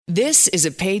This is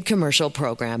a paid commercial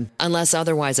program. Unless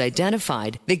otherwise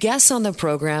identified, the guests on the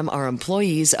program are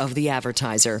employees of the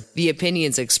advertiser. The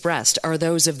opinions expressed are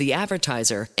those of the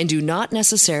advertiser and do not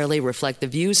necessarily reflect the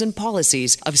views and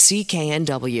policies of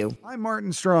CKNW. I'm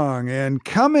Martin Strong, and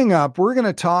coming up, we're going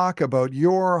to talk about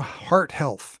your heart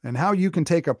health and how you can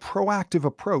take a proactive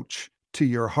approach to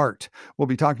your heart. We'll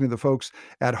be talking to the folks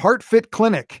at HeartFit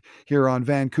Clinic here on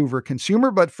Vancouver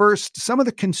Consumer. But first, some of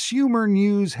the consumer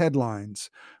news headlines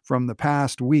from the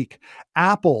past week.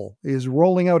 Apple is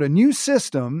rolling out a new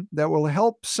system that will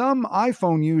help some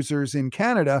iPhone users in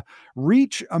Canada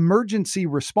reach emergency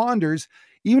responders,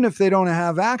 even if they don't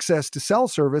have access to cell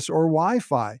service or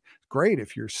Wi-Fi. Great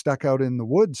if you're stuck out in the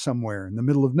woods somewhere in the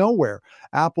middle of nowhere.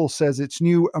 Apple says its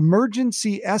new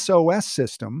emergency SOS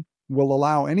system will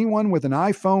allow anyone with an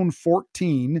iPhone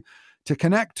 14 to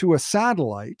connect to a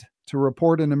satellite to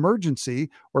report an emergency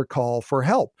or call for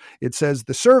help. It says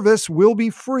the service will be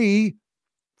free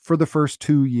for the first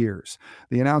 2 years.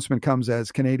 The announcement comes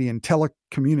as Canadian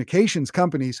telecommunications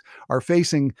companies are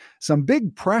facing some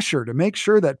big pressure to make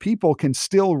sure that people can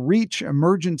still reach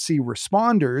emergency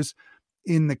responders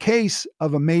in the case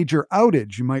of a major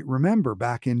outage. You might remember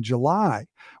back in July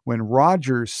when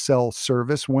Rogers' cell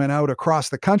service went out across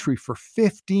the country for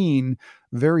 15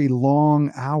 very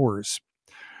long hours.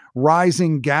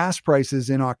 Rising gas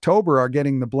prices in October are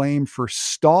getting the blame for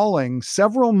stalling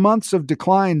several months of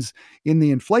declines in the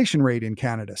inflation rate in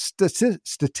Canada.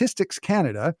 Statistics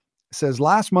Canada says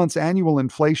last month's annual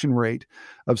inflation rate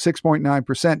of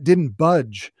 6.9% didn't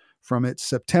budge from its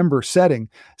September setting.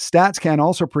 StatsCan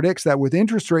also predicts that with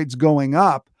interest rates going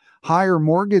up, higher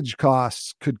mortgage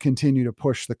costs could continue to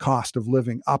push the cost of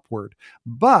living upward.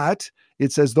 But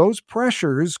it says those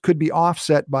pressures could be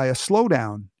offset by a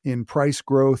slowdown in price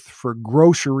growth for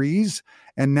groceries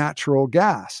and natural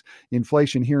gas.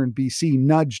 Inflation here in BC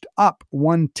nudged up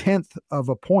 0.1 of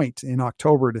a point in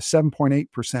October to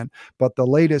 7.8%, but the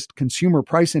latest Consumer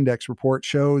Price Index report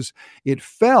shows it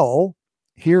fell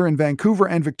here in Vancouver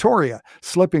and Victoria,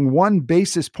 slipping 1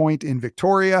 basis point in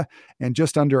Victoria and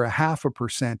just under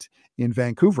 0.5% in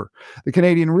Vancouver. The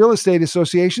Canadian Real Estate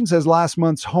Association says last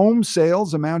month's home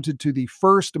sales amounted to the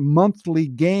first monthly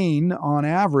gain on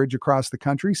average across the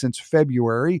country since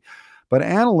February, but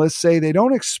analysts say they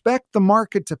don't expect the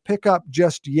market to pick up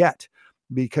just yet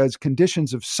because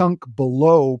conditions have sunk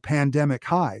below pandemic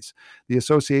highs. The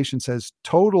association says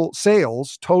total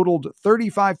sales totaled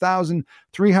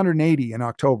 35,380 in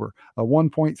October, a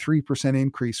 1.3%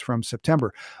 increase from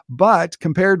September. But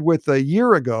compared with a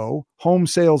year ago, home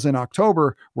sales in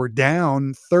October were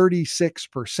down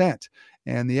 36%.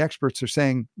 And the experts are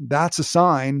saying that's a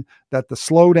sign that the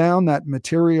slowdown that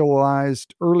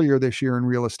materialized earlier this year in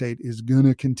real estate is going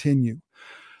to continue.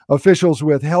 Officials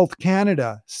with Health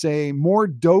Canada say more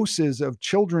doses of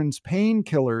children's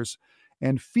painkillers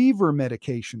and fever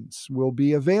medications will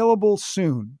be available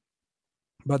soon,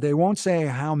 but they won't say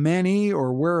how many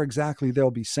or where exactly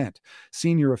they'll be sent.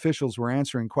 Senior officials were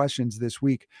answering questions this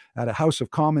week at a House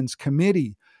of Commons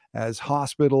committee as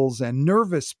hospitals and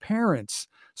nervous parents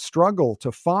struggle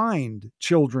to find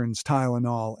children's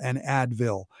Tylenol and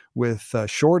Advil with a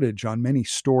shortage on many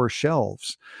store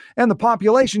shelves. And the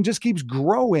population just keeps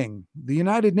growing. The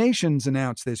United Nations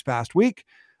announced this past week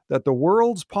that the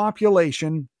world's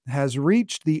population has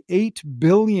reached the 8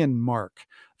 billion mark.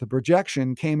 The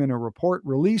projection came in a report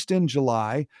released in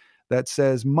July that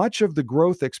says much of the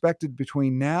growth expected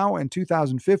between now and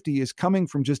 2050 is coming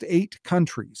from just 8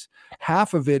 countries.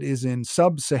 Half of it is in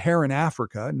sub-Saharan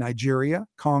Africa, Nigeria,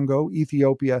 Congo,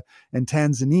 Ethiopia, and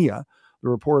Tanzania. The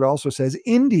report also says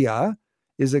India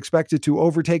is expected to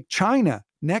overtake China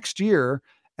next year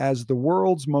as the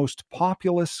world's most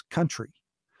populous country.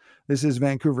 This is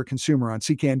Vancouver Consumer on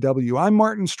CKNW. I'm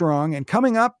Martin Strong, and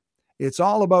coming up, it's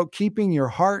all about keeping your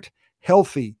heart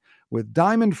healthy with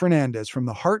Diamond Fernandez from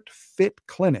the HeartFit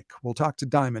Clinic. We'll talk to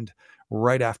Diamond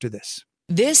right after this.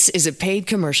 This is a paid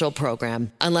commercial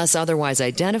program. Unless otherwise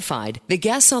identified, the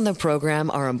guests on the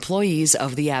program are employees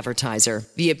of the advertiser.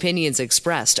 The opinions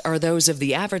expressed are those of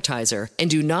the advertiser and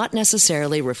do not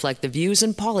necessarily reflect the views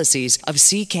and policies of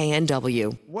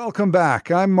CKNW. Welcome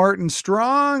back. I'm Martin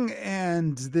Strong,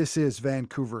 and this is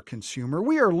Vancouver Consumer.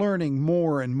 We are learning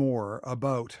more and more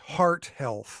about heart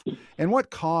health and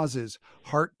what causes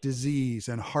heart disease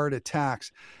and heart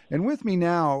attacks. And with me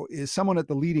now is someone at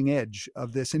the leading edge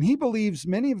of this, and he believes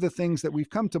many of the things that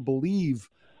we've come to believe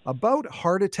about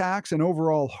heart attacks and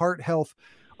overall heart health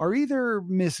are either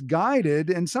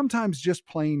misguided and sometimes just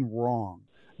plain wrong.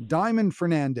 Diamond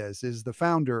Fernandez is the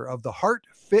founder of the Heart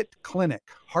Fit Clinic.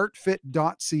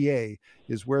 Heartfit.ca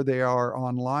is where they are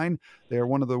online. They are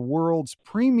one of the world's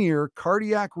premier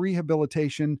cardiac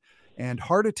rehabilitation and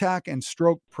heart attack and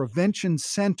stroke prevention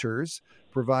centers,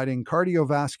 providing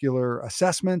cardiovascular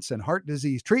assessments and heart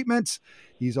disease treatments.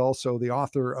 He's also the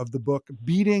author of the book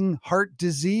Beating Heart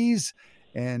Disease.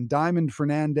 And Diamond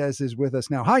Fernandez is with us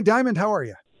now. Hi, Diamond. How are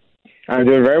you? I'm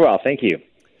doing very well. Thank you.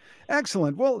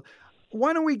 Excellent. Well,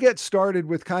 why don't we get started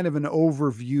with kind of an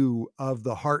overview of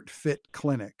the Heart Fit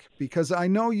Clinic? Because I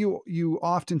know you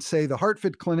often say the Heart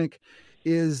Fit Clinic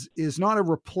is not a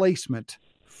replacement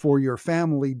for your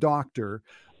family doctor,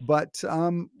 but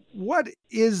what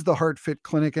is the Heart Fit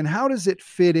Clinic and how does it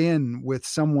fit in with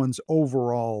someone's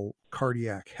overall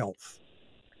cardiac health?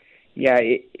 Yeah,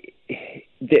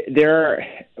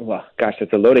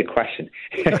 that's a loaded question.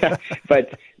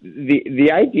 But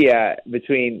the idea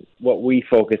between what we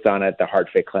focus on at the Heart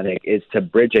Fit Clinic is to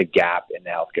bridge a gap in the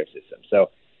healthcare system.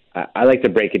 So I like to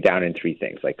break it down in three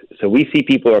things. So we see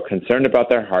people who are concerned about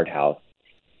their heart health,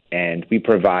 and we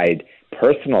provide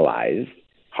personalized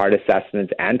heart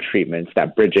assessments and treatments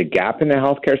that bridge a gap in the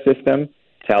healthcare system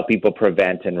to help people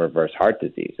prevent and reverse heart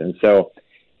disease. And so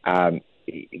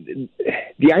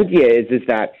the idea is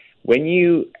that when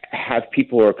you have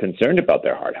people who are concerned about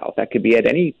their heart health, that could be at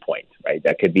any point, right?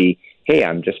 That could be, hey,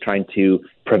 I'm just trying to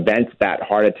prevent that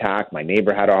heart attack. My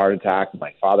neighbor had a heart attack.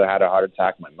 My father had a heart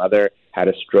attack. My mother had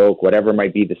a stroke, whatever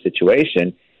might be the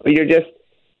situation. But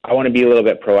I want to be a little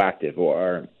bit proactive,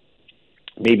 or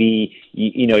maybe,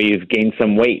 you've gained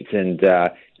some weight and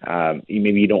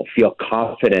maybe you don't feel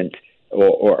confident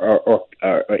or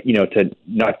to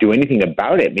not do anything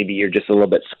about it. Maybe you're just a little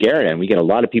bit scared, and we get a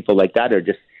lot of people like that who are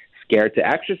just scared to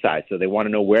exercise. So they want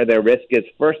to know where their risk is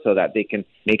first so that they can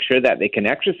make sure that they can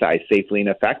exercise safely and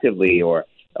effectively, or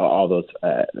all those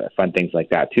fun things like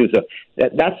that too. So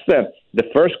that's the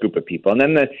first group of people. And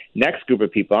then the next group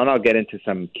of people, and I'll get into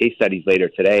some case studies later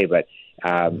today, but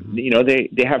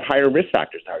they have higher risk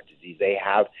factors to heart disease. They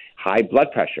have high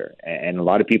blood pressure, and a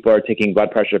lot of people are taking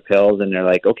blood pressure pills, and they're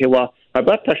like, okay, well, my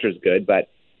blood pressure is good, but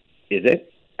is it?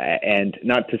 And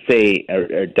not to say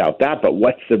or doubt that, but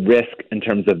what's the risk in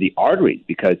terms of the arteries?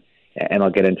 Because, and I'll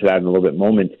get into that in a little bit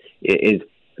moment, is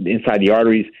inside the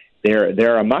arteries,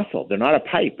 they're a muscle. They're not a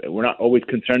pipe. We're not always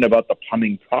concerned about the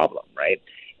plumbing problem, right?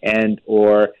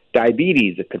 Or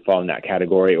diabetes, it could fall in that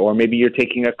category. Or maybe you're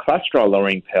taking a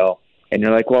cholesterol-lowering pill, and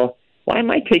you're like, well, why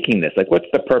am I taking this? Like, what's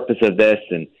the purpose of this?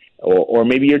 Or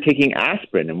maybe you're taking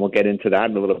aspirin, and we'll get into that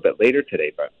a little bit later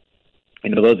today, but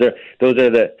those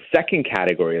are the second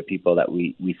category of people that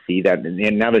we see that,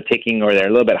 and now they're taking, or they're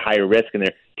a little bit higher risk, and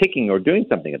they're taking or doing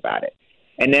something about it.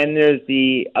 And then there's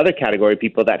the other category of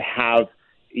people that have,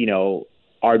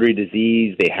 artery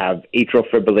disease, they have atrial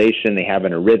fibrillation, they have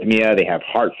an arrhythmia, they have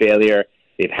heart failure,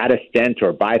 they've had a stent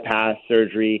or bypass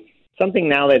surgery, something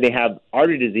now that they have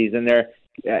artery disease, and they're,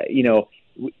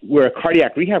 we're a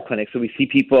cardiac rehab clinic, so we see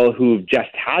people who've just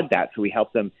had that, so we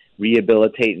help them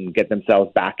rehabilitate and get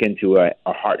themselves back into a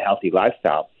heart-healthy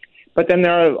lifestyle. But then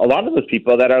there are a lot of those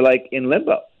people that are like in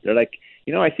limbo. They're like,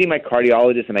 I see my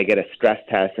cardiologist and I get a stress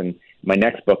test, and my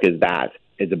next book is about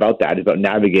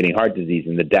navigating heart disease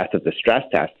and the death of the stress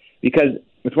test, because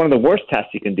it's one of the worst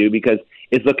tests you can do because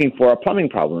it's looking for a plumbing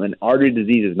problem, and artery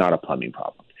disease is not a plumbing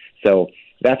problem. So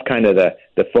that's kind of the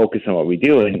focus on what we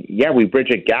do. And we bridge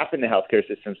a gap in the healthcare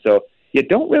system. So you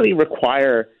don't really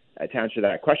require, to answer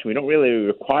that question, we don't really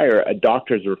require a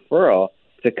doctor's referral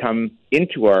to come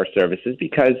into our services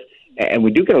and we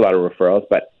do get a lot of referrals,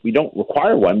 but we don't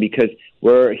require one because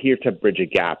we're here to bridge a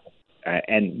gap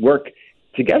and work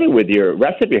together with your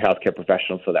rest of your healthcare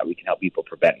professionals so that we can help people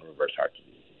prevent and reverse heart disease.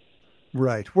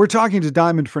 Right. We're talking to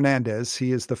Diamond Fernandez.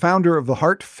 He is the founder of the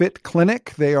Heart Fit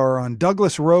Clinic. They are on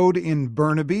Douglas Road in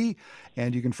Burnaby,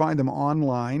 and you can find them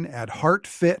online at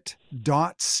heartfit.ca.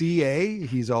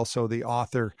 He's also the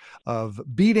author of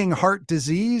Beating Heart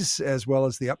Disease, as well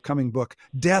as the upcoming book,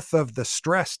 Death of the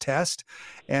Stress Test.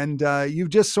 And you've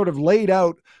just sort of laid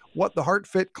out what the Heart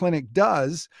Fit Clinic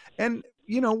does. And,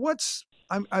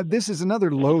 this is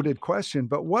another loaded question,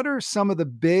 but what are some of the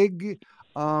big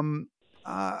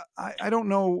I don't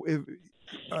know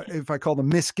if I call them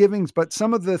misgivings, but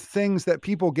some of the things that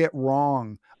people get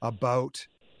wrong about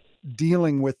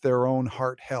dealing with their own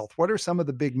heart health. What are some of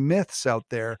the big myths out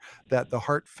there that the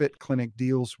Heart Fit Clinic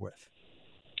deals with?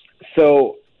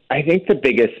 So I think the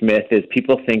biggest myth is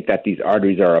people think that these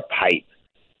arteries are a pipe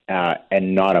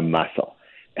and not a muscle.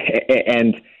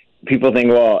 And people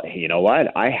think, well, you know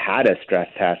what? I had a stress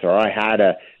test, or I had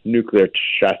a nuclear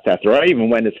stress test, or I even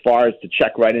went as far as to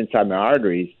check right inside my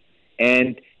arteries,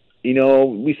 and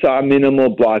we saw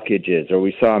minimal blockages or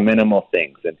we saw minimal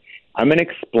things. And I'm going to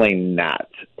explain that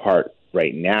part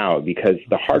right now because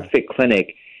the HeartFit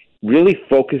Clinic really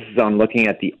focuses on looking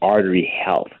at the artery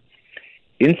health.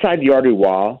 Inside the artery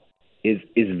wall is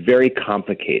very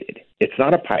complicated. It's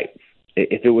not a pipe.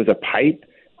 If it was a pipe,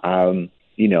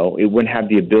 it wouldn't have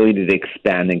the ability to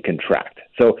expand and contract.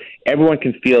 So everyone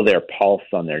can feel their pulse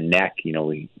on their neck.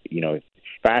 If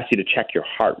I ask you to check your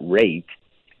heart rate,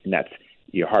 and that's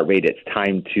your heart rate, it's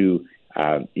time to,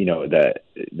 the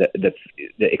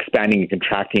expanding and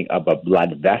contracting of a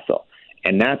blood vessel.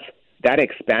 And that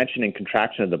expansion and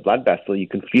contraction of the blood vessel, you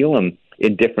can feel them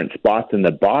in different spots in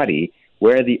the body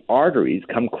where the arteries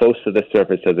come close to the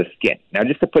surface of the skin. Now,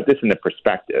 just to put this into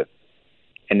perspective,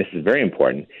 and this is very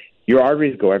important, your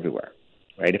arteries go everywhere,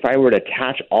 right? If I were to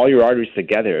attach all your arteries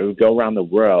together, it would go around the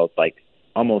world like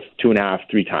almost 2.5,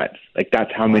 3 times. Like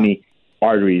that's how many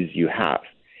arteries you have.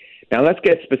 Now, let's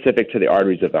get specific to the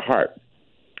arteries of the heart.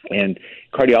 And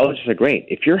cardiologists are great.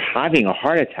 If you're having a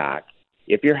heart attack,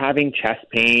 if you're having chest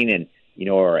pain and,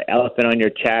 or elephant on your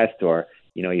chest, or,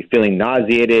 you're feeling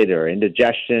nauseated or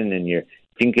indigestion and you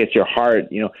think it's your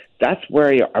heart, that's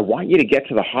where I want you to get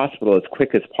to the hospital as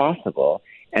quick as possible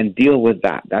and deal with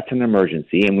that. That's an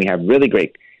emergency. And we have really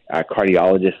great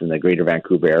cardiologists in the Greater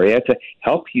Vancouver area to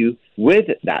help you with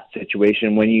that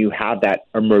situation when you have that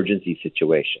emergency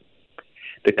situation.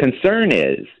 The concern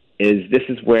is this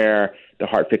is where the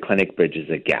HeartFit Clinic bridges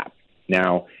a gap.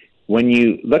 Now, when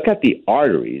you look at the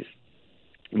arteries,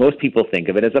 most people think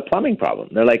of it as a plumbing problem.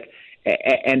 They're like,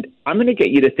 and I'm going to get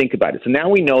you to think about it. So now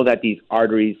we know that these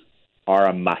arteries are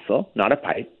a muscle, not a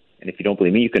pipe. And if you don't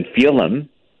believe me, you can feel them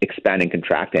expand and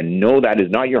contract and know that is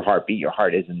not your heartbeat. Your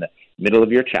heart is in the middle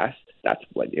of your chest. That's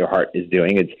what your heart is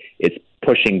doing. It's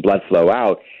pushing blood flow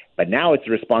out. But now it's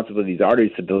the responsibility of these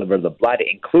arteries to deliver the blood,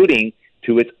 including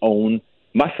to its own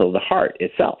muscle, the heart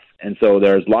itself. And so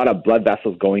there's a lot of blood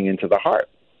vessels going into the heart.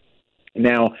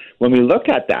 Now, when we look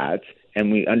at that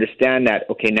and we understand that,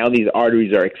 okay, now these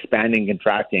arteries are expanding,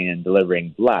 contracting, and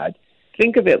delivering blood,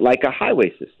 think of it like a highway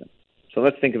system. So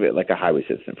let's think of it like a highway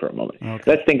system for a moment. Okay.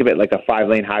 Let's think of it like a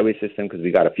 5-lane highway system because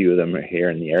we got a few of them here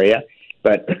in the area.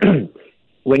 But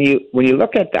when you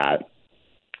look at that,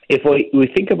 if we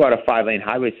think about a 5-lane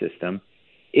highway system,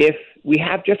 if we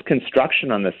have just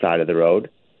construction on the side of the road,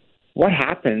 what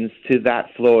happens to that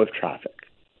flow of traffic?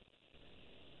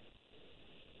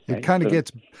 It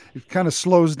kind of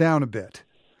slows down a bit.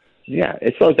 Yeah,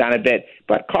 it slows down a bit,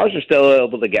 but cars are still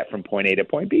able to get from point A to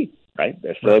point B, right?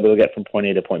 They're still able to get from point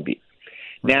A to point B.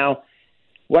 Right. Now,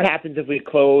 what happens if we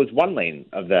close one lane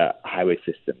of the highway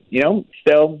system?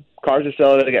 Still, cars are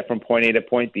still able to get from point A to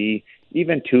point B,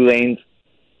 even 2 lanes.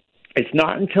 It's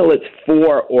not until it's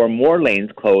 4 or more lanes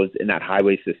closed in that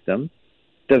highway system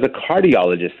does a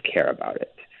cardiologist care about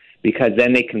it, because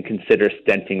then they can consider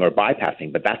stenting or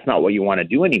bypassing. But that's not what you want to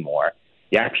do anymore.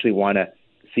 You actually want to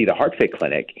see the HeartFit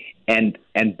Clinic and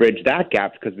bridge that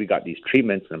gap, because we got these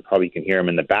treatments, and probably you can hear them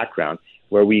in the background,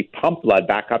 where we pump blood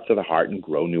back up to the heart and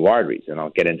grow new arteries. And I'll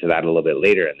get into that a little bit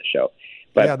later in the show.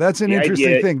 But yeah, that's an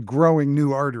interesting thing, growing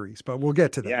new arteries, but we'll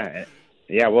get to that.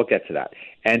 Yeah, we'll get to that.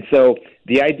 And so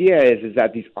the idea is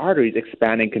that these arteries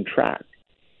expand and contract.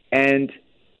 And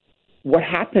what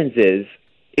happens is,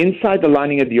 inside the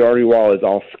lining of the artery wall is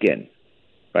all skin,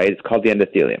 right? It's called the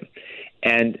endothelium.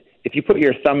 And if you put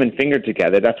your thumb and finger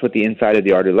together, that's what the inside of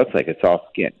the artery looks like. It's all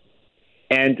skin.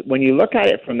 And when you look at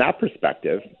it from that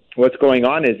perspective, what's going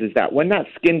on is that when that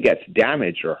skin gets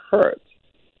damaged or hurt,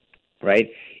 right,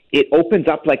 it opens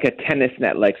up like a tennis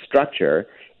net-like structure,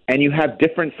 and you have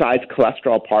different sized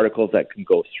cholesterol particles that can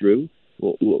go through.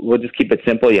 We'll just keep it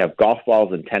simple. You have golf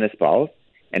balls and tennis balls.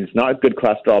 And it's not good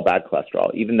cholesterol, bad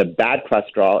cholesterol. Even the bad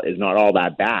cholesterol is not all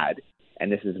that bad.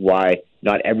 And this is why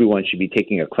not everyone should be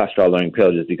taking a cholesterol-lowering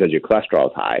pill just because your cholesterol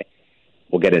is high.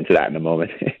 We'll get into that in a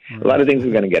moment. A lot of things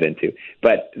we're going to get into.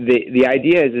 But the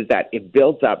idea is that it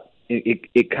builds up.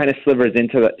 It kind of slivers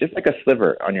into, just like a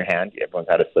sliver on your hand. Everyone's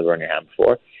had a sliver on your hand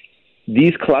before.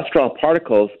 These cholesterol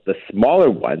particles, the smaller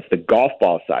ones, the golf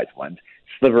ball-sized ones,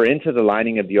 sliver into the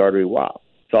lining of the artery wall.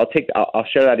 So I'll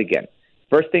share that again.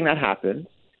 First thing that happens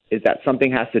is that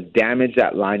something has to damage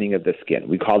that lining of the skin.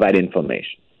 We call that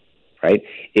inflammation, right?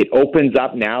 It opens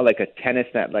up now like a tennis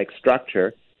net-like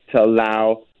structure to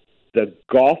allow the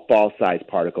golf ball-sized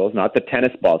particles, not the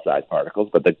tennis ball-sized particles,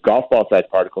 but the golf ball-sized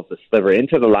particles to sliver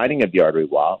into the lining of the artery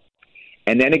wall.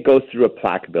 And then it goes through a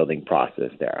plaque-building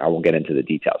process there. I won't get into the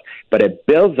details. But it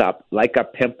builds up like a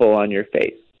pimple on your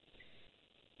face.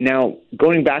 Now,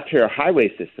 going back to your highway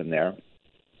system there,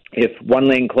 if 1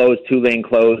 lane closed, 2 lane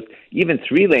closed, even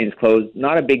 3 lanes closed,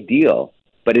 not a big deal,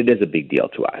 but it is a big deal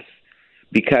to us.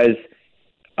 because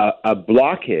a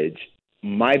blockage,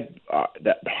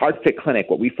 the HeartFit Clinic,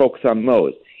 what we focus on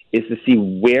most is to see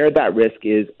where that risk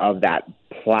is of that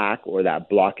plaque or that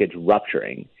blockage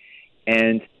rupturing,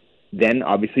 and then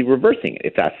obviously reversing it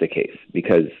if that's the case,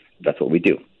 because that's what we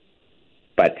do.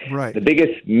 But the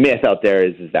biggest myth out there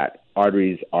is that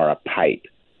arteries are a pipe,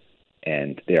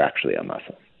 and they're actually a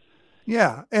muscle.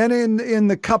 Yeah, and in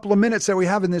the couple of minutes that we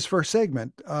have in this first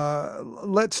segment,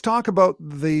 let's talk about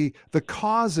the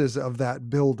causes of that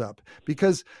buildup,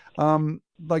 because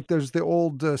like there's the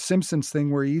old Simpsons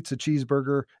thing where he eats a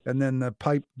cheeseburger and then the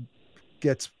pipe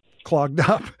gets clogged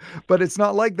up, but it's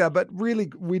not like that. But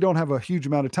really, we don't have a huge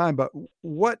amount of time. But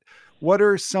what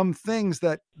are some things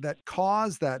that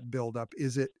cause that buildup?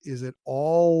 Is it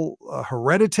all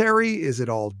hereditary? Is it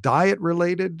all diet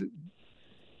related?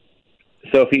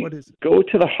 So if you go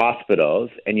to the hospitals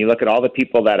and you look at all the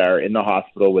people that are in the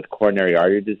hospital with coronary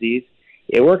artery disease,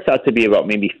 it works out to be about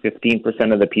maybe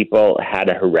 15% of the people had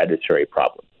a hereditary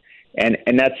problem. And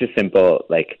that's just simple,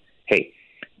 like, hey,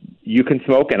 you can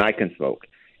smoke and I can smoke.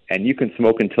 And you can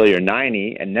smoke until you're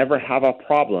 90 and never have a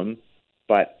problem,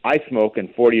 but I smoke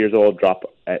and 40 years old drop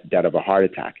dead of a heart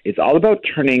attack. It's all about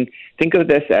think of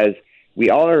this as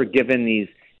we all are given these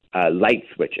light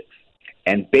switches.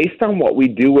 And based on what we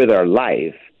do with our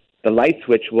life, the light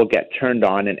switch will get turned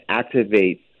on and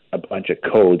activate a bunch of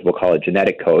codes, we'll call it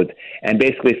genetic codes, and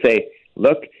basically say,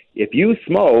 look, if you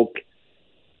smoke,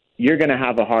 you're going to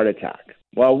have a heart attack.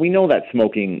 Well, we know that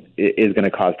smoking is going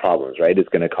to cause problems, right? It's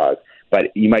going to cause,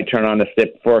 but you might turn on a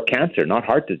snip for cancer, not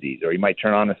heart disease, or you might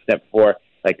turn on a snip for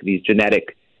like these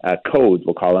genetic codes,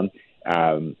 we'll call them.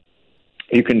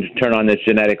 You can turn on this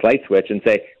genetic light switch and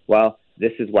say, well,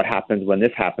 this is what happens when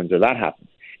this happens or that happens.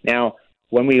 Now,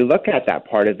 when we look at that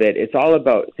part of it, it's all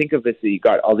about, think of this, that you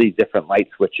got all these different light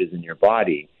switches in your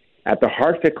body. At the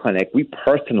HeartFit Clinic, we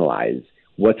personalize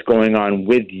what's going on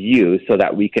with you so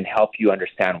that we can help you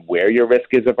understand where your risk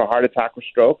is of a heart attack or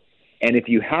stroke, and if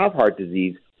you have heart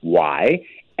disease, why,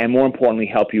 and more importantly,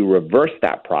 help you reverse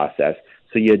that process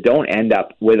so you don't end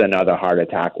up with another heart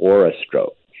attack or a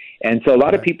stroke. And so a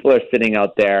lot of people are sitting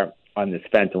out there on this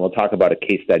fence, and we'll talk about a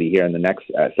case study here in the next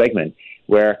segment,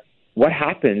 where what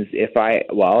happens if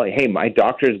hey, my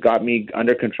doctor's got me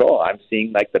under control. I'm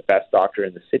seeing like the best doctor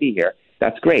in the city here.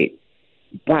 That's great.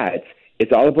 But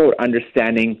it's all about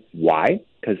understanding why,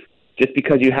 because just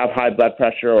because you have high blood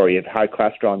pressure or you have high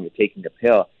cholesterol and you're taking a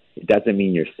pill, it doesn't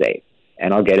mean you're safe.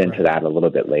 And I'll get into that a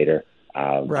little bit later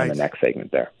in the next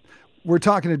segment there. We're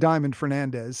talking to Diamond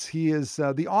Fernandez. He is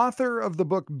the author of the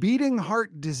book Beating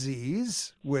Heart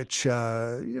Disease, which,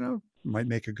 might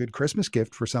make a good Christmas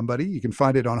gift for somebody. You can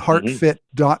find it on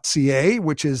heartfit.ca,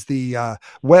 which is the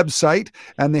website.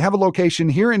 And they have a location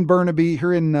here in Burnaby,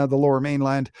 here in the Lower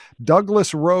Mainland,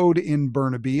 Douglas Road in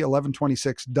Burnaby,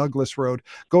 1126 Douglas Road.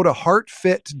 Go to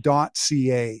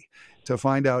heartfit.ca to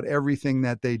find out everything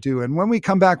that they do. And when we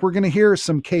come back, we're going to hear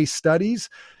some case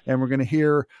studies, and we're going to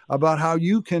hear about how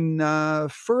you can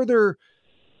further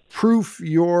proof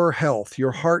your health,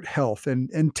 your heart health,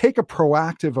 and take a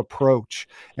proactive approach.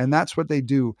 And that's what they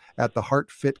do at the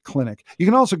HeartFit Clinic. You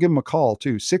can also give them a call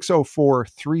too,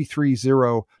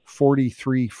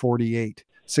 604-330-4348.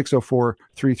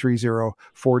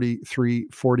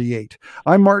 604-330-4348.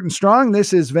 I'm Martin Strong.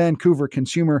 This is Vancouver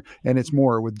Consumer, and it's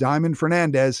more with Diamond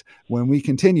Fernandez when we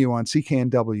continue on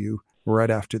CKNW right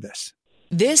after this.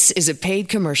 This is a paid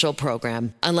commercial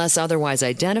program. Unless otherwise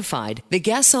identified, the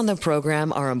guests on the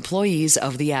program are employees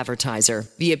of the advertiser.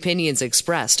 The opinions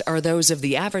expressed are those of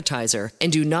the advertiser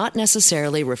and do not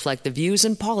necessarily reflect the views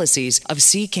and policies of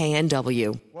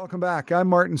CKNW. Welcome back. I'm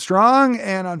Martin Strong,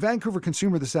 and on Vancouver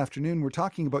Consumer this afternoon, we're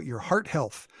talking about your heart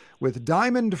health with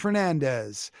Diamond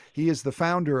Fernandez. He is the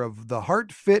founder of the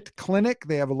HeartFit Clinic.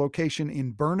 They have a location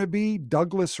in Burnaby,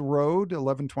 Douglas Road,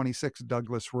 1126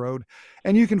 Douglas Road.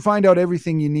 And you can find out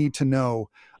everything you need to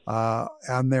know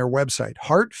on their website.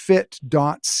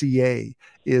 Heartfit.ca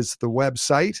is the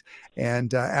website.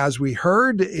 And as we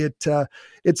heard,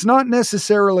 it's not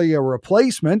necessarily a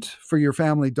replacement for your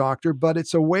family doctor, but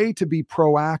it's a way to be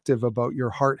proactive about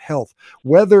your heart health.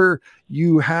 Whether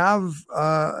you have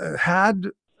had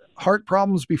heart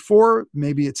problems before,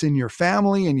 maybe it's in your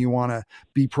family and you want to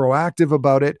be proactive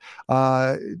about it,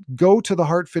 go to the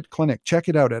HeartFit Clinic. Check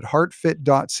it out at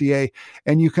heartfit.ca.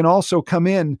 And you can also come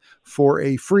in for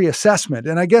a free assessment.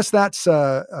 And I guess that's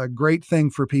a great thing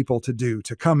for people to do,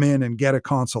 to come in and get a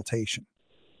consultation.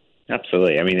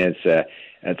 Absolutely. I mean, it's a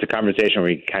conversation where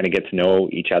we kind of get to know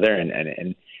each other.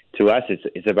 And to us,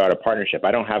 it's about a partnership. I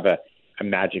don't have a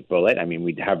magic bullet. I mean,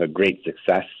 we have a great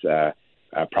success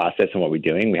process and what we're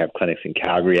doing. We have clinics in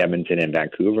Calgary, Edmonton, and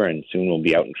Vancouver, and soon we'll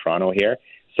be out in Toronto here.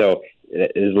 So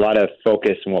there's a lot of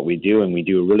focus in what we do, and we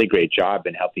do a really great job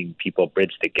in helping people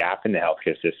bridge the gap in the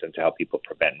healthcare system to help people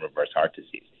prevent and reverse heart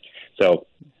disease. So,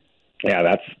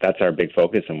 yeah, that's our big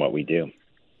focus in what we do.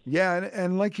 Yeah,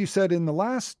 and like you said in the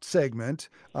last segment,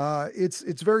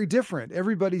 it's very different.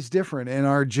 Everybody's different, and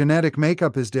our genetic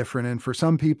makeup is different. And for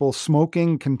some people,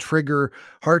 smoking can trigger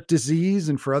heart disease,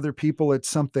 and for other people, it's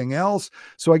something else.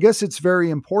 So I guess it's very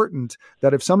important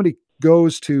that if somebody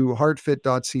goes to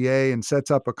heartfit.ca and sets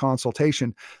up a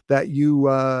consultation, that you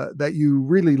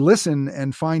really listen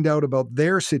and find out about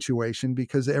their situation,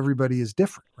 because everybody is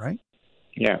different, right?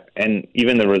 Yeah, and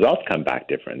even the results come back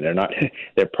different.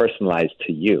 They're personalized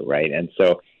to you, right? And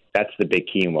so that's the big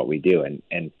key in what we do.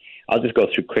 And I'll just go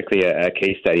through quickly a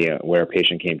case study where a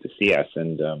patient came to see us,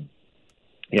 and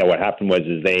what happened was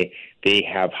they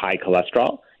have high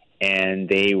cholesterol, and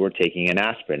they were taking an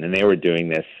aspirin, and they were doing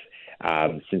this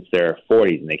since their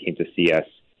 40s, and they came to see us.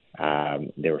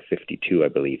 They were 52, I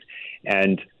believe,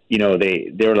 and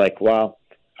they were like, well,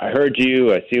 I heard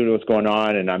you, I see what's going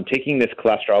on, and I'm taking this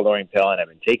cholesterol-lowering pill, and I've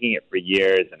been taking it for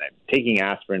years, and I'm taking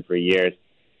aspirin for years,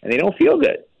 and they don't feel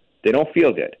good. They don't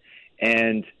feel good.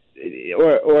 And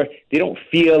or they don't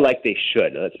feel like they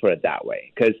should, let's put it that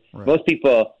way. Because most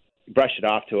people brush it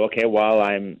off to, okay, well,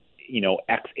 I'm,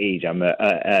 X age, I'm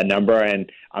a number,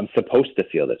 and I'm supposed to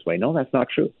feel this way. No, that's not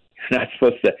true. You're not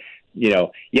supposed to,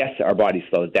 yes, our body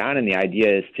slows down, and the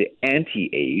idea is to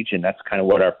anti-age, and that's kind of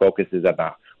what our focus is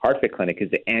about. HeartFit Clinic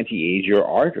is to anti-age your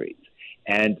arteries.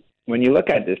 And when you look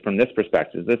at this from this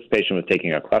perspective, this patient was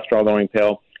taking a cholesterol-lowering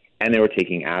pill, and they were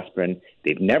taking aspirin.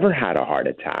 They've never had a heart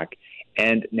attack.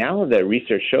 And now the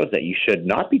research shows that you should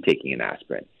not be taking an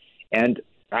aspirin. And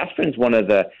aspirin is one of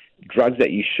the drugs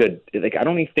that you should, I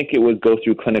don't even think it would go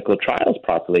through clinical trials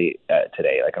properly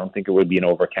today. I don't think it would be an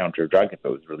over-counter drug if it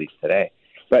was released today.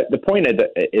 But the point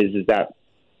is that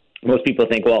most people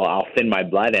think, well, I'll thin my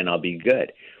blood and I'll be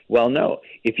good. Well, no.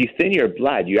 If you thin your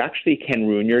blood, you actually can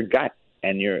ruin your gut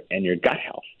and your gut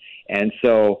health. And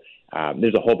so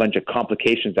there's a whole bunch of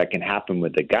complications that can happen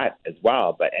with the gut as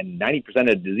well. And 90%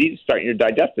 of diseases start in your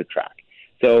digestive tract.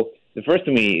 So the first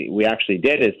thing we actually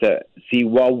did is to see,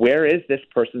 well, where is this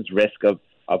person's risk of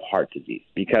heart disease?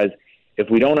 Because if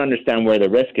we don't understand where the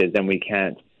risk is, then we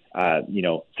can't,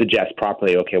 suggest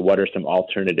properly, okay, what are some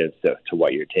alternatives to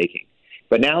what you're taking?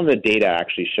 But now the data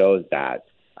actually shows that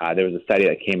there was a study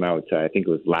that came out, I think it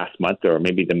was last month or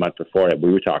maybe the month before that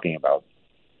we were talking about.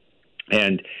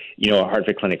 And,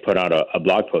 HeartFit Clinic put out a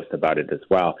blog post about it as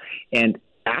well. And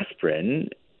aspirin,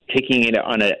 taking it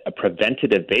on a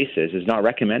preventative basis, is not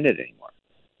recommended anymore.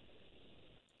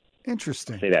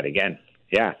 Interesting. I'll say that again.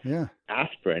 Yeah.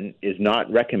 Aspirin is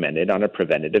not recommended on a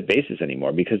preventative basis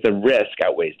anymore because the risk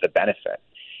outweighs the benefit.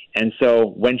 And so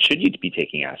when should you be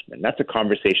taking aspirin? That's a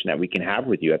conversation that we can have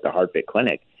with you at the HeartFit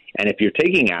Clinic. And if you're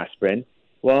taking aspirin,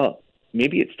 well,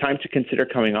 maybe it's time to consider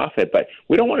coming off it. But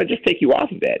we don't want to just take you off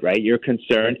of it, right? You're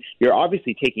concerned. You're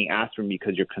obviously taking aspirin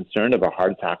because you're concerned of a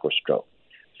heart attack or stroke.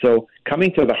 So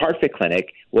coming to the HeartFit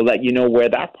Clinic will let you know where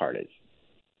that part is.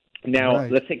 Now,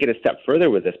 Let's take it a step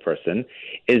further with this person,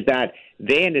 is that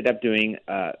they ended up doing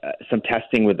some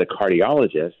testing with the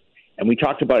cardiologist, and we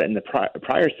talked about it in the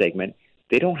prior segment.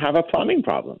 They don't have a plumbing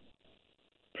problem,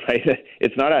 right?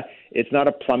 It's not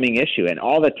a plumbing issue, and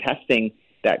all the testing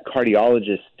that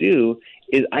cardiologists do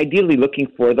is ideally looking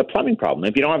for the plumbing problem.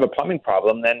 If you don't have a plumbing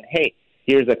problem, then hey,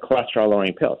 here's a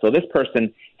cholesterol-lowering pill. So this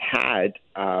person had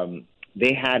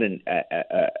they had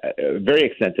a very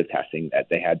extensive testing that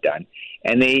they had done,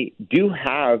 and they do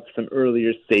have some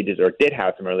earlier stages, or did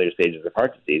have some earlier stages of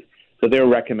heart disease. So they were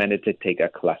recommended to take a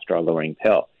cholesterol-lowering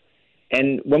pill.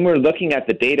 And when we're looking at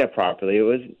the data properly, it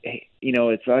was,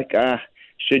 it's like,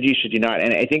 should you not?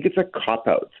 And I think it's a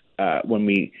cop-out when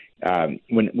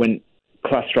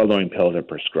cholesterol-lowering pills are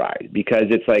prescribed, because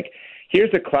it's like,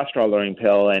 here's a cholesterol-lowering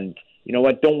pill, and you know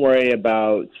what, don't worry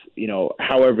about,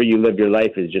 however you live your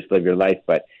life is just live your life,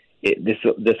 but this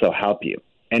will help you.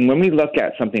 And when we look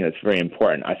at something that's very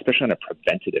important, especially on a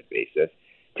preventative basis,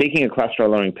 taking a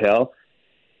cholesterol-lowering pill,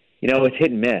 it's hit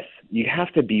and miss. You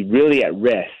have to be really at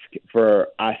risk for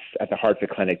us at the HeartFit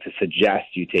Clinic to suggest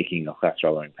you taking a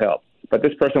cholesterol-lowering pill. But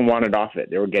this person wanted off it.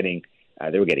 They were getting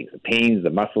some pains. The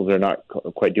muscles are not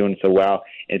quite doing so well.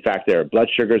 In fact, their blood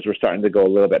sugars were starting to go a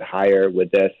little bit higher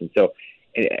with this. And so,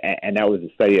 and that was a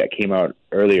study that came out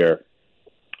earlier.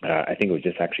 I think it was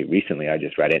just actually recently. I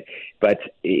just read it. But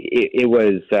it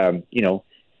was,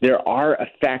 there are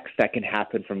effects that can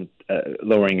happen from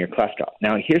lowering your cholesterol.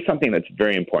 Now, here's something that's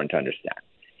very important to understand.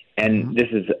 And this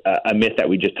is a myth that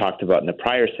we just talked about in the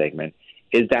prior segment,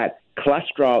 is that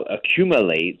cholesterol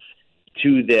accumulates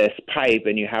to this pipe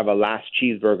and you have a last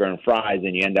cheeseburger and fries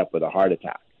and you end up with a heart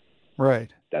attack.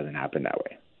 Right. Doesn't happen that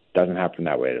way. Doesn't happen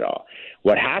that way at all.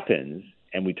 What happens,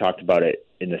 and we talked about it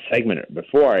in the segment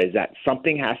before, is that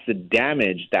something has to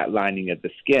damage that lining of the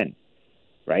skin,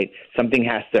 right? Something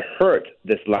has to hurt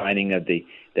this lining of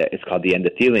it's called the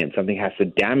endothelium. Something has to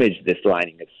damage this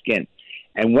lining of skin.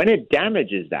 And when it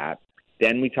damages that,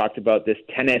 then we talked about this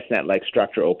tennis net-like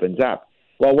structure opens up.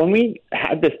 Well, when we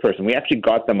had this person, we actually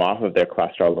got them off of their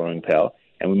cholesterol-lowering pill,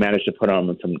 and we managed to put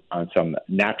on some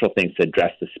natural things to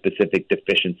address the specific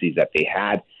deficiencies that they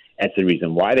had. That's the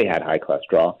reason why they had high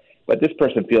cholesterol. But this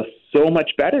person feels so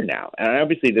much better now. And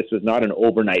obviously, this was not an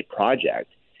overnight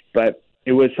project, but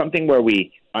it was something where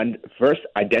we first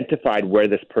identified where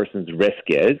this person's risk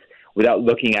is without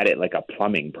looking at it like a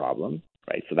plumbing problem,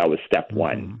 right? So that was step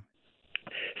one.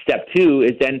 Step two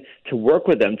is then to work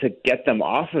with them to get them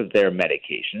off of their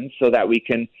medications so that we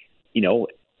can,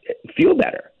 feel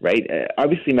better, right?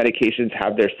 Obviously, medications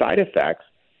have their side effects,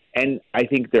 and I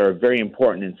think they're very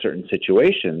important in certain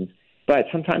situations, but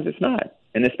sometimes it's not.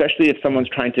 And especially if someone's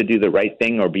trying to do the right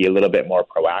thing or be a little bit more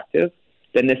proactive,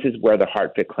 then this is where the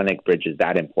HeartFit Clinic bridges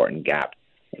that important gap.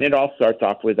 And it all starts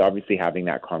off with obviously having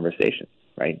that conversation,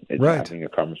 right? It's having a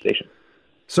conversation.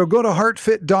 So go to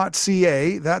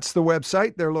heartfit.ca. That's the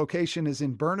website. Their location is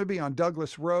in Burnaby on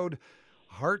Douglas Road,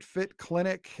 HeartFit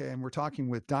Clinic. And we're talking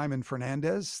with Diamond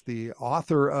Fernandez, the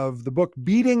author of the book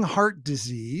Beating Heart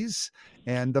Disease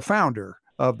and the founder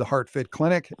of the HeartFit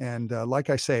Clinic. And like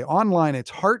I say, online,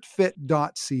 it's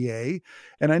heartfit.ca.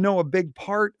 And I know a big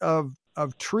part of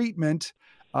treatment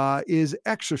is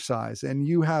exercise, and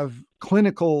you have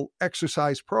clinical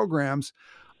exercise programs.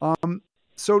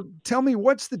 So tell me,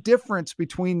 what's the difference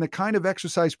between the kind of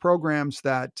exercise programs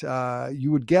that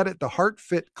you would get at the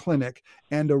HeartFit Clinic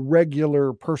and a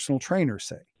regular personal trainer,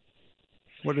 say?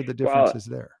 What are the differences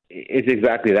there? It's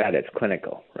exactly that. It's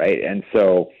clinical, right? And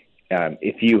so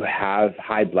if you have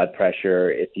high blood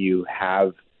pressure, if you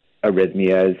have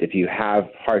arrhythmias, if you have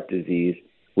heart disease,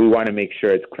 we want to make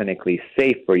sure it's clinically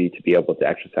safe for you to be able to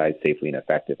exercise safely and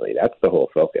effectively. That's the whole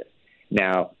focus.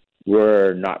 Now,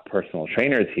 we're not personal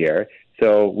trainers here,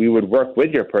 so we would work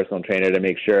with your personal trainer to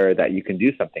make sure that you can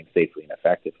do something safely and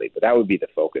effectively, but that would be the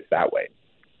focus that way.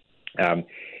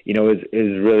 It was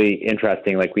really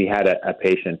interesting. Like, we had a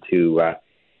patient who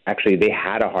actually, they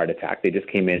had a heart attack. They just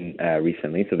came in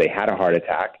recently, so they had a heart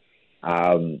attack.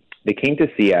 They came to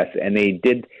see us, and they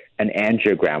did an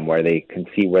angiogram where they can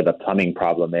see where the plumbing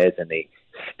problem is, and they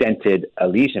stented a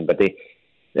lesion. But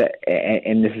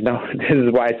and this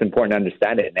is why it's important to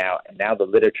understand it now. And now the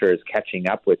literature is catching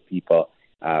up with people.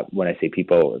 When I say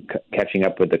people, catching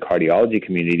up with the cardiology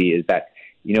community, is that,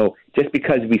 just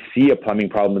because we see a plumbing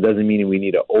problem, it doesn't mean we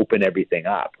need to open everything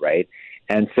up, right?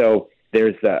 And so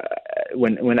there's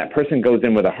when that person goes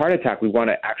in with a heart attack, we want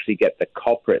to actually get the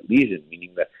culprit lesion,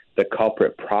 meaning the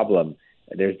culprit problem.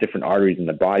 There's different arteries in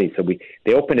the body. So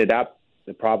they opened it up,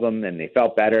 the problem, and they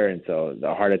felt better, and so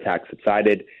the heart attack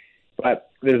subsided.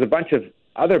 But there's a bunch of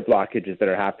other blockages that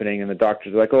are happening, and the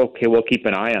doctors are like, oh, okay, we'll keep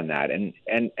an eye on that. And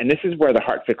this is where the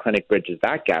HeartFit Clinic bridges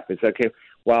that gap. It's okay,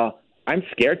 well, I'm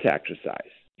scared to exercise.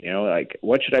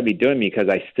 What should I be doing? Because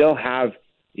I still have,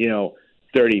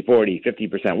 30, 40,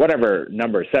 50%, whatever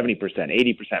number, 70%,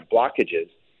 80% blockages.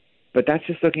 But that's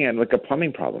just looking at like a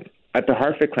plumbing problem. At the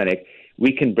HeartFit Clinic,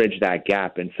 we can bridge that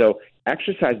gap. And so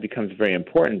exercise becomes very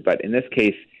important. But in this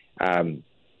case,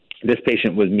 this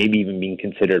patient was maybe even being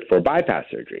considered for bypass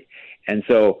surgery. And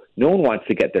so no one wants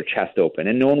to get their chest open,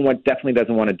 and no one definitely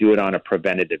doesn't want to do it on a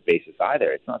preventative basis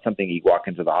either. It's not something you walk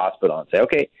into the hospital and say,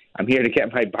 okay, I'm here to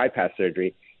get my bypass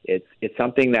surgery. It's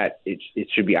something that it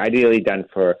should be ideally done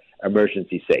for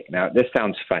emergency sake. Now, this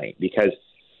sounds funny because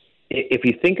if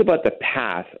you think about the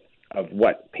path of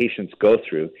what patients go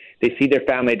through, they see their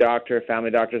family doctor. Family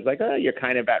doctor's like, oh, you're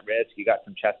kind of at risk. You got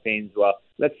some chest pains. Well,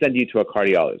 let's send you to a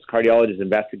cardiologist. Cardiologist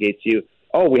investigates you.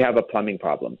 Oh, we have a plumbing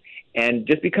problem. And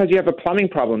just because you have a plumbing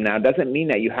problem now doesn't mean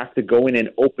that you have to go in and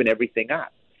open everything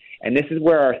up. And this is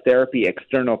where our therapy,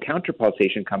 external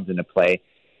counterpulsation, comes into play,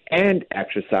 and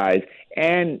exercise,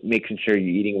 and making sure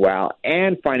you're eating well,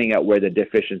 and finding out where the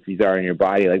deficiencies are in your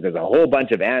body. Like, there's a whole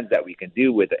bunch of ands that we can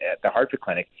do at the HeartFit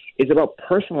Clinic. It's about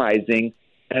personalizing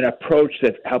an approach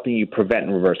that's helping you prevent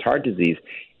and reverse heart disease.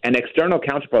 And external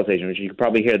counterpulsation, which you can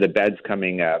probably hear the beds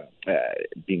coming,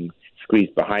 being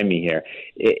squeezed behind me here,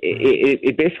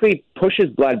 it basically pushes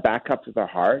blood back up to the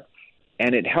heart,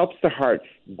 and it helps the heart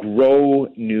grow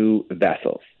new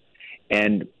vessels.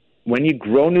 And when you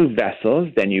grow new vessels,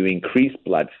 then you increase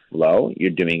blood flow.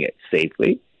 You're doing it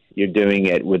safely. You're doing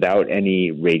it without any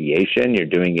radiation. You're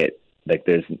doing it Like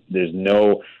there's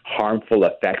no harmful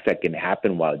effects that can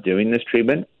happen while doing this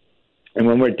treatment. And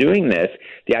when we're doing this,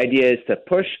 the idea is to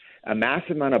push a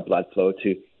massive amount of blood flow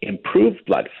to improve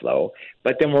blood flow,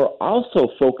 but then we're also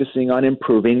focusing on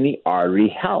improving the artery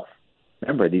health.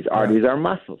 Remember, these arteries are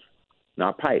muscles,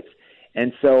 not pipes.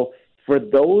 And so for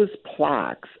those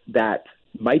plaques that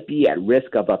might be at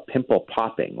risk of a pimple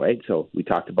popping, right? So we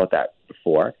talked about that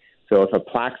before. So if a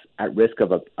plaque's at risk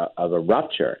of a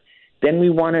rupture, then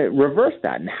we want to reverse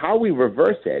that. And how we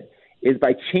reverse it is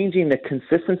by changing the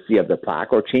consistency of the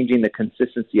plaque or changing the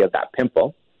consistency of that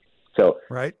pimple. So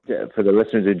for the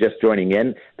listeners who are just joining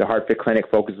in, the HeartFit Clinic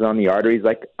focuses on the arteries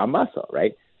like a muscle,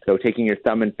 right? So taking your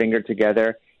thumb and finger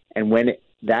together, and when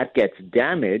that gets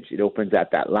damaged, it opens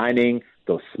up that lining.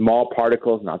 Those small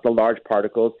particles, not the large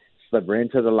particles, slither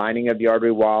into the lining of the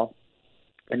artery wall,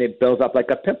 and it builds up like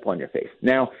a pimple on your face.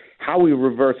 Now, how we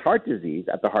reverse heart disease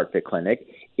at the HeartFit Clinic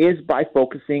is by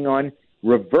focusing on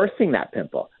reversing that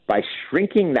pimple, by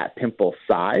shrinking that pimple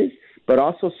size, but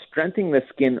also strengthening the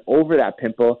skin over that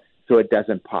pimple so it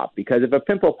doesn't pop. Because if a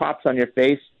pimple pops on your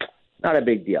face, not a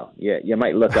big deal. You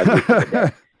might look ugly for the day.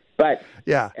 But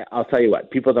I'll tell you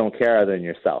what, people don't care other than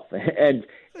yourself. But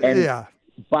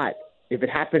if it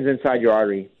happens inside your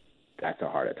artery, that's a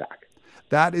heart attack.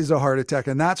 That is a heart attack.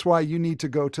 And that's why you need to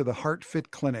go to the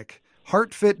HeartFit Clinic.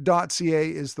 Heartfit.ca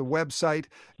is the website.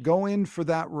 Go in for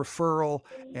that referral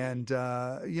and,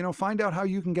 find out how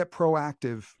you can get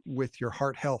proactive with your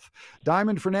heart health.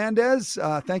 Diamond Fernandez,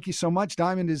 thank you so much.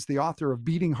 Diamond is the author of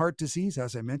Beating Heart Disease.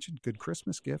 As I mentioned, good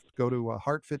Christmas gift. Go to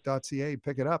heartfit.ca,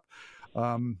 pick it up.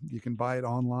 You can buy it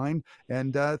online.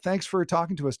 And thanks for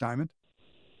talking to us, Diamond.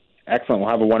 Excellent.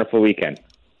 We'll have a wonderful weekend.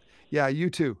 Yeah, you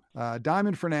too.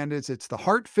 Diamond Fernandez. It's the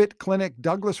HeartFit Clinic,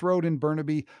 Douglas Road in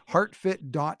Burnaby.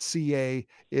 Heartfit.ca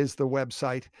is the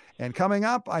website. And coming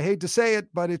up, I hate to say it,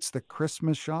 but it's the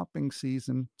Christmas shopping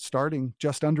season starting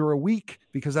just under a week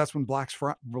because that's when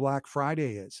Black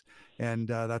Friday is. And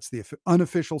that's the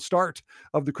unofficial start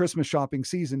of the Christmas shopping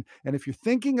season. And if you're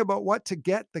thinking about what to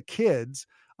get the kids,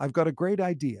 I've got a great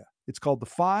idea. It's called the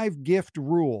 5-gift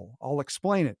rule. I'll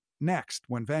explain it next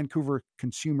when Vancouver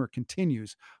Consumer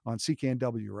continues on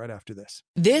CKNW right after this.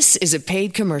 This is a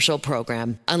paid commercial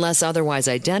program. Unless otherwise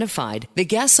identified, the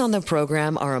guests on the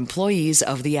program are employees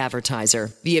of the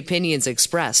advertiser. The opinions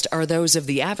expressed are those of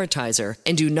the advertiser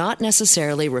and do not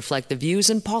necessarily reflect the views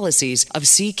and policies of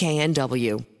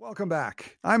CKNW. Welcome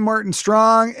back. I'm Martin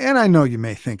Strong, and I know you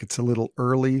may think it's a little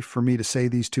early for me to say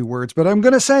these two words, but I'm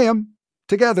going to say them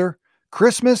together.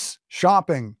 Christmas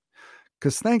shopping.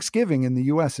 Because Thanksgiving in the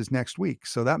U.S. is next week.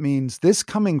 So that means this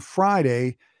coming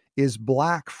Friday is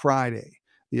Black Friday,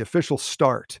 the official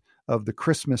start of the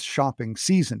Christmas shopping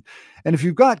season. And if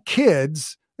you've got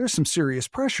kids, there's some serious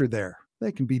pressure there.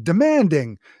 They can be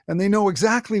demanding and they know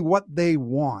exactly what they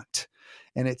want.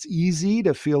 And it's easy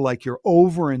to feel like you're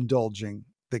overindulging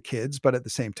the kids, but at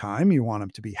the same time, you want them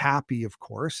to be happy, of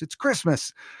course. It's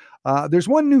Christmas. There's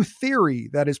one new theory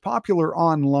that is popular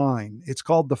online. It's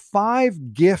called the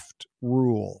 5-gift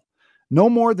rule. No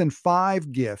more than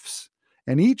 5 gifts,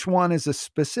 and each one is a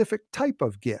specific type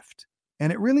of gift.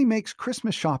 And it really makes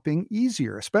Christmas shopping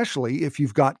easier, especially if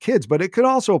you've got kids. But it could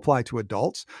also apply to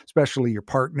adults, especially your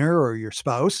partner or your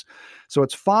spouse. So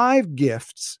it's 5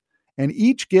 gifts, and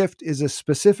each gift is a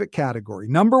specific category.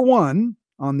 Number 1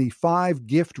 on the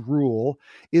 5-gift rule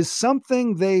is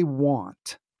something they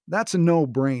want. That's a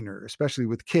no-brainer, especially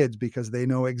with kids, because they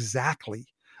know exactly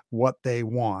what they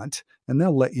want, and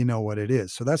they'll let you know what it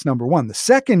is. So that's number 1. The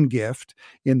second gift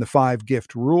in the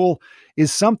 5-gift rule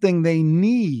is something they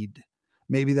need.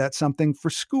 Maybe that's something for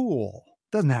school.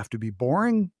 Doesn't have to be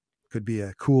boring. Could be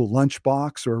a cool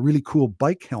lunchbox or a really cool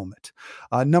bike helmet.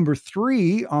 Number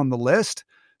 3 on the list,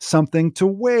 something to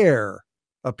wear,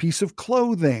 a piece of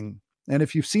clothing. And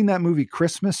if you've seen that movie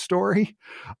Christmas Story,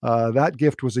 that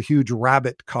gift was a huge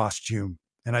rabbit costume.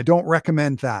 And I don't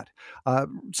recommend that.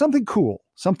 Something cool,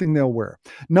 something they'll wear.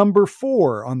 Number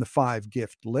 4 on the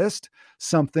 5-gift list,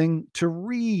 something to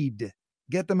read.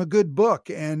 Get them a good book.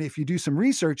 And if you do some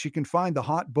research, you can find the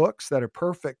hot books that are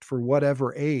perfect for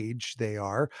whatever age they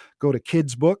are. Go to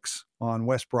Kids Books on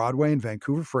West Broadway in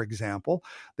Vancouver, for example.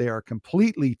 They are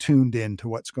completely tuned in to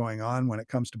what's going on when it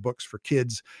comes to books for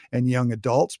kids and young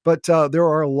adults. But there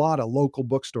are a lot of local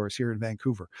bookstores here in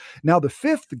Vancouver. Now, the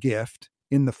 5th gift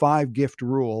in the 5-gift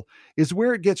rule is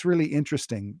where it gets really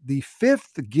interesting. The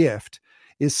 5th gift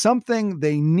is something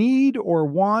they need or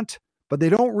want, but they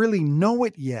don't really know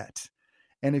it yet.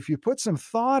 And if you put some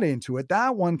thought into it,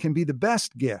 that one can be the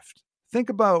best gift. Think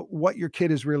about what your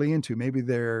kid is really into. Maybe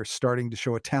they're starting to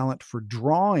show a talent for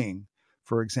drawing,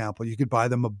 for example. You could buy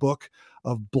them a book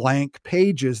of blank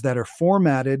pages that are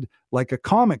formatted like a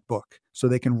comic book so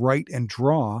they can write and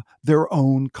draw their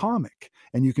own comic.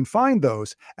 And you can find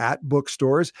those at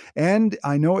bookstores, and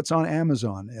I know it's on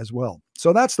Amazon as well.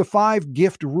 So that's the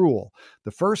 5-gift rule.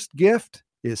 The first gift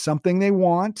is something they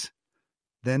want,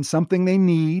 then something they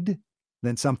need,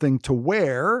 then something to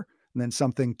wear, and then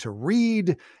something to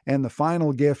read, and the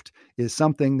final gift is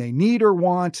something they need or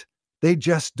want. They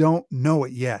just don't know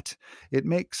it yet. It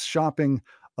makes shopping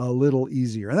a little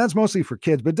easier. And that's mostly for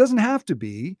kids, but it doesn't have to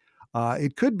be.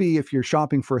 It could be if you're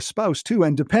shopping for a spouse too.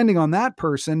 And depending on that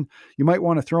person, you might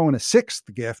want to throw in a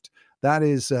 6th gift. That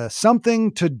is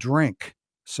something to drink.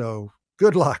 So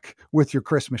good luck with your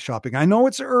Christmas shopping. I know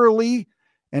it's early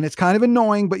and it's kind of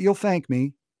annoying, but you'll thank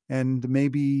me. And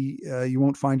maybe you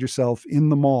won't find yourself in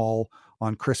the mall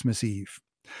on Christmas Eve.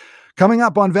 Coming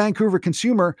up on Vancouver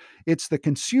Consumer, it's the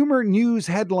consumer news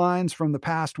headlines from the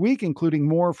past week, including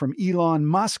more from Elon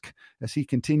Musk as he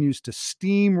continues to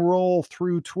steamroll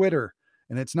through Twitter.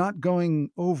 And it's not going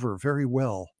over very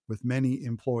well with many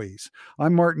employees.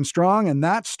 I'm Martin Strong, and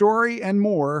that story and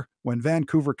more when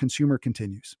Vancouver Consumer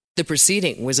continues. The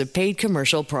proceeding was a paid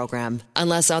commercial program.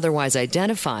 Unless otherwise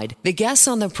identified, the guests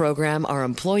on the program are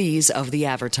employees of the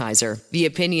advertiser. The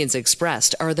opinions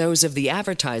expressed are those of the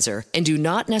advertiser and do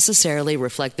not necessarily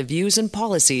reflect the views and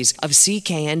policies of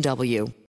CKNW.